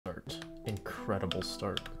incredible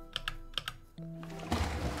start.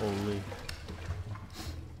 Holy.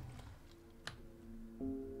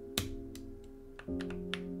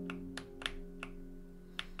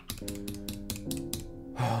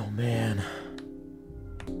 Oh man.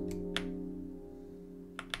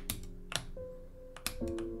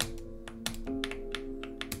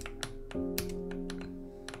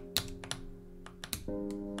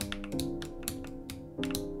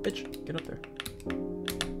 Bitch, get up there.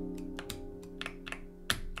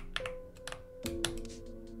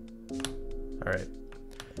 All right.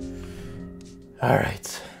 All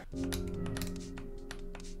right.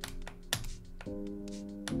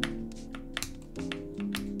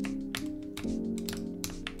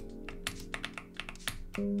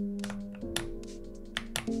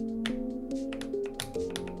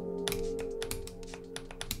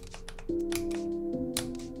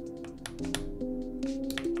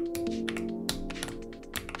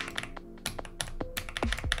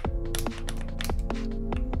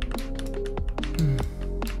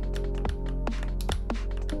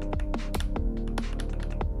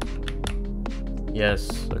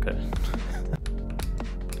 Yes, okay.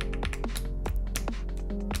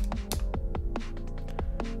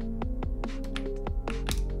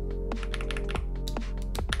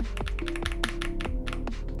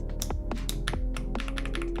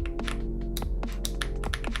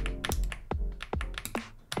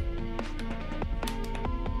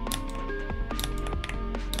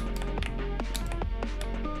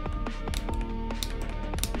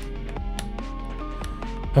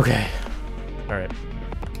 Okay. All right.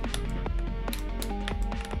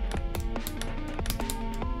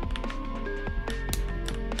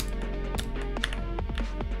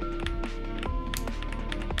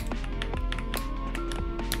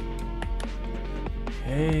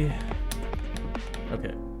 Okay.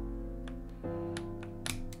 Okay.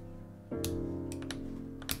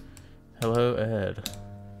 Hello, Ed.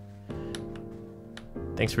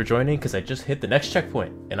 Thanks for joining, because I just hit the next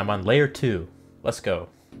checkpoint, and I'm on layer 2. Let's go.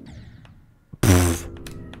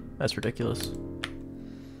 That's ridiculous.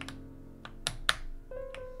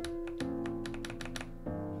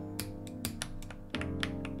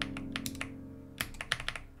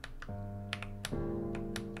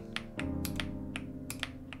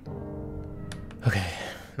 Okay,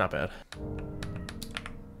 not bad.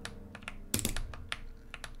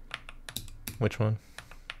 Which one?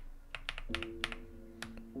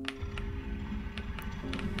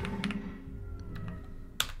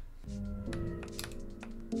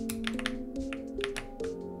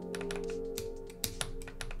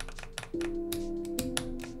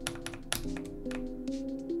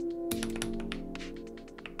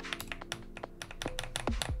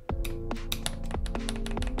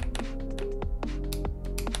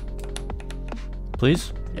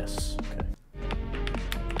 Please? Yes. Okay.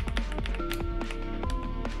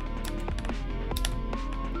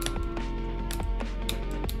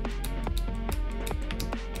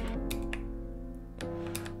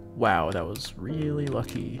 Wow, that was really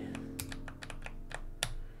lucky.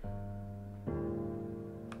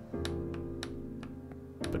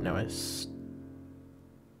 But now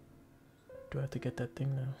do I have to get that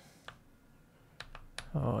thing now?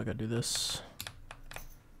 Oh, I gotta do this.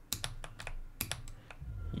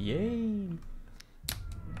 Yay!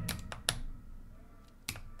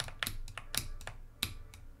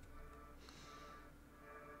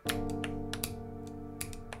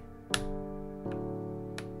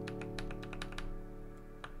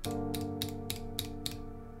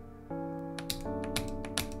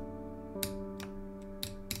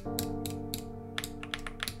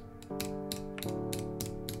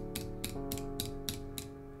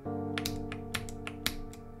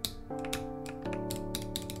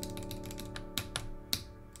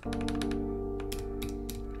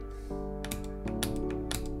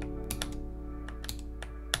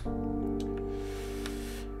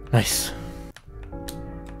 Nice.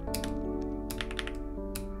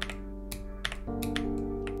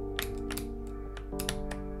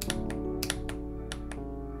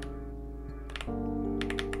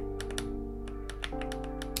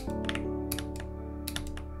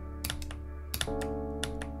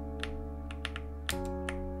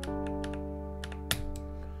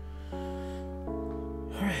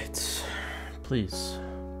 All right, please.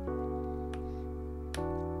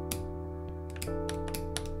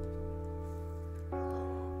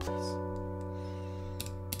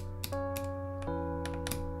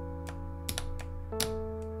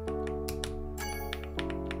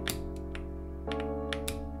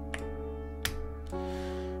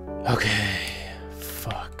 Okay,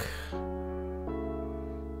 fuck.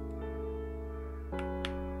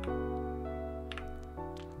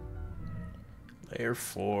 Layer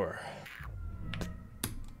 4.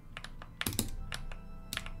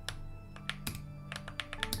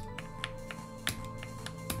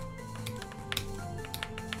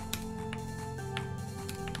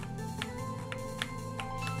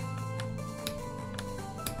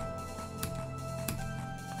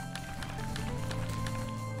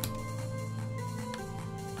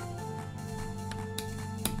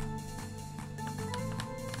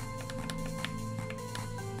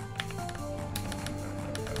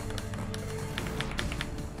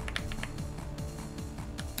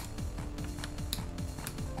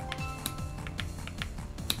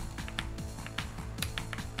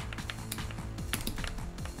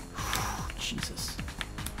 Jesus.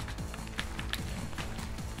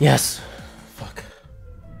 Yes. Fuck.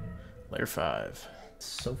 Layer 5. It's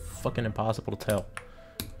so fucking impossible to tell.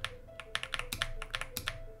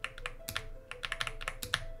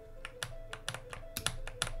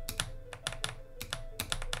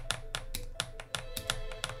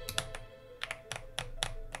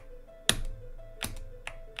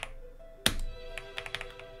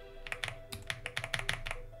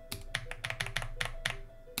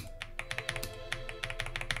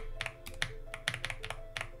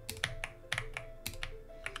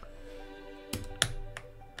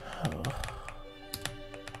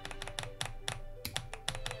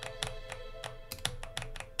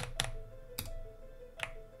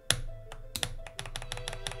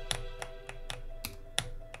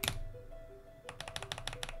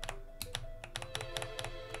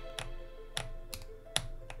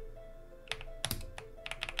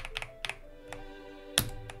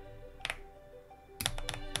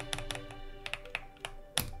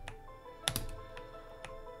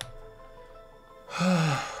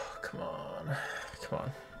 Come on. Come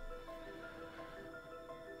on.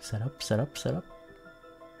 Set up, set up, set up.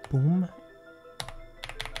 Boom.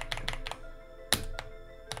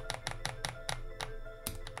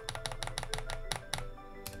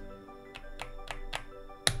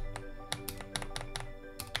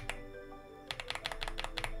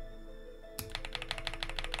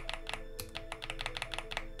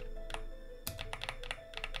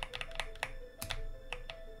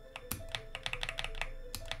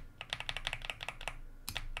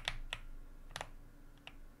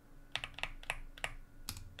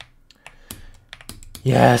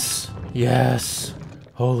 Yes, yes.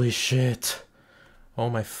 Holy shit. Oh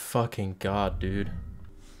my fucking god, dude.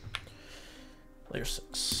 Layer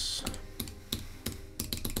 6.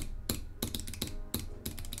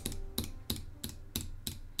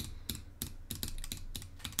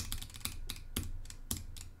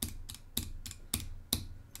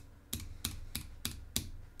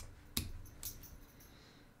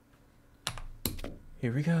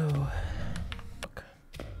 Here we go.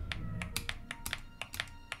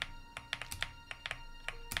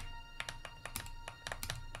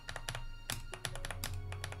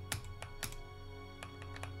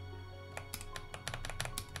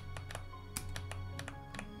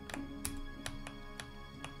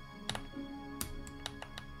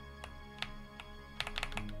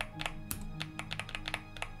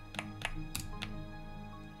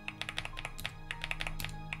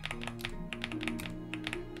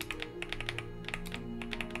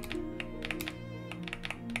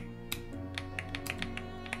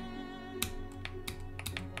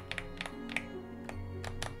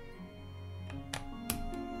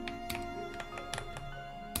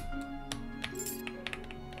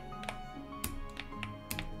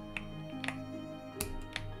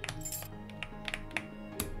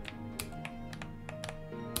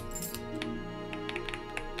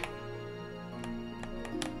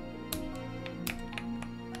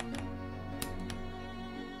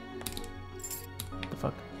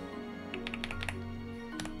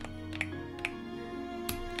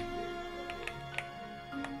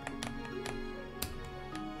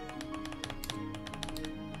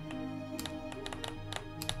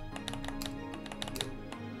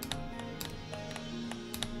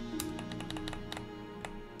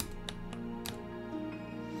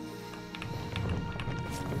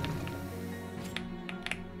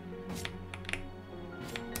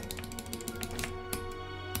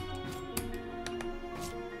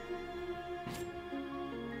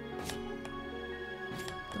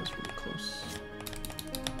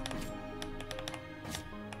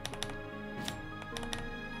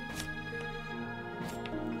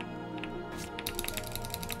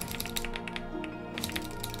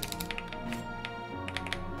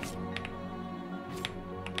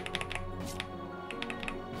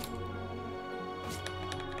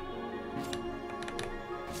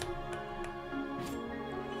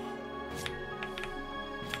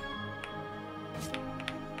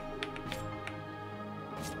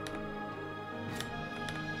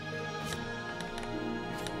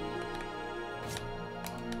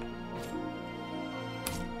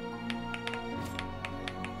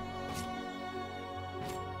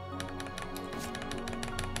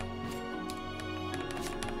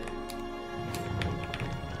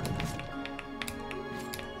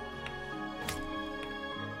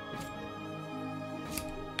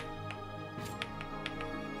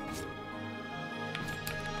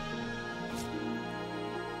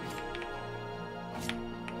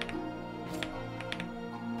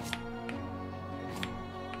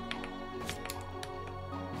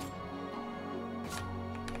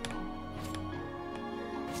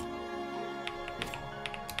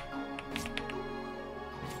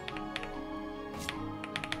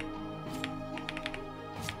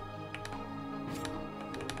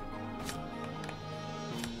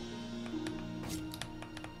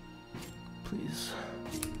 please.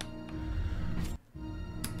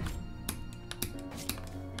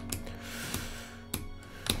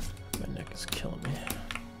 My neck is killing me.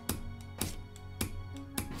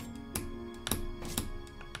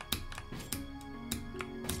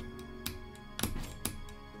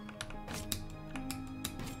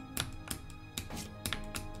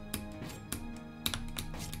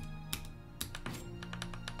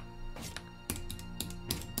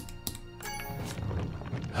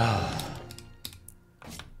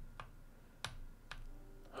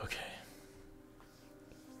 Okay.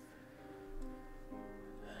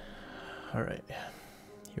 All right.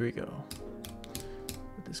 Here we go.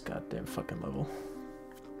 With this goddamn fucking level.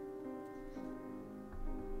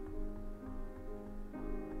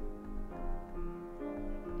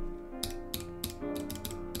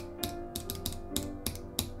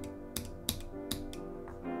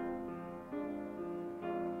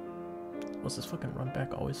 Was this fucking run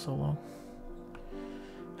back always so long?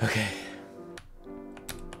 Okay.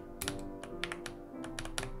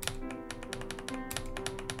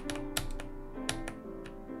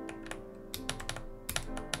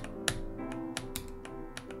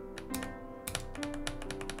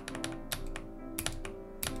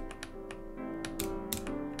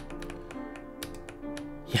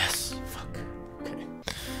 Yes. Fuck. Okay.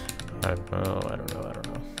 I don't know.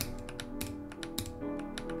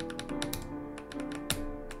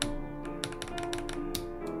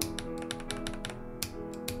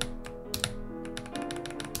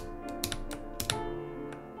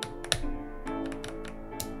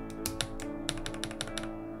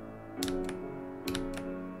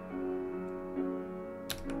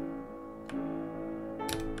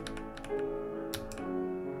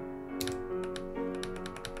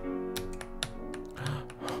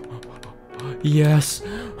 Yes.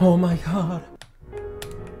 Oh my god.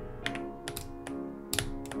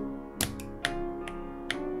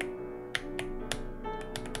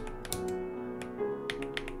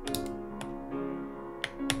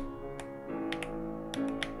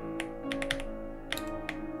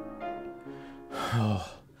 Oh,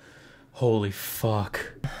 holy fuck.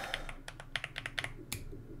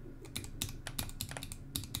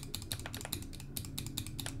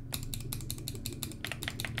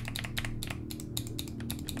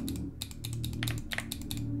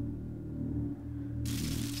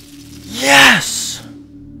 Yes!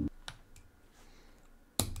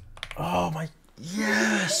 Oh my,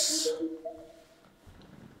 yes!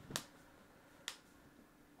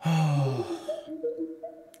 Oh.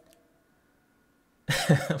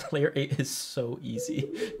 Layer 8 is so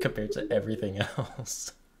easy compared to everything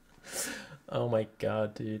else. Oh my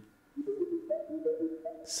god, dude.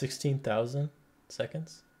 16,000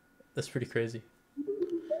 seconds? That's pretty crazy.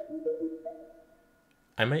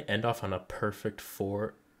 I might end off on a perfect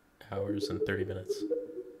 4 hours and 30 minutes.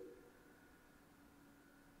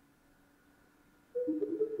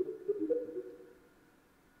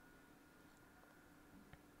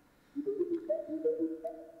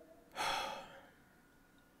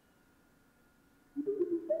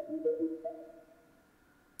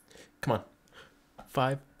 Come on.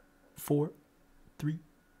 5, 4, 3,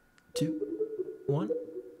 2, 1.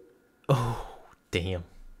 Oh, damn.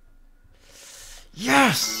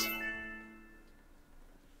 Yes!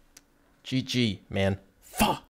 GG, man. Fuck.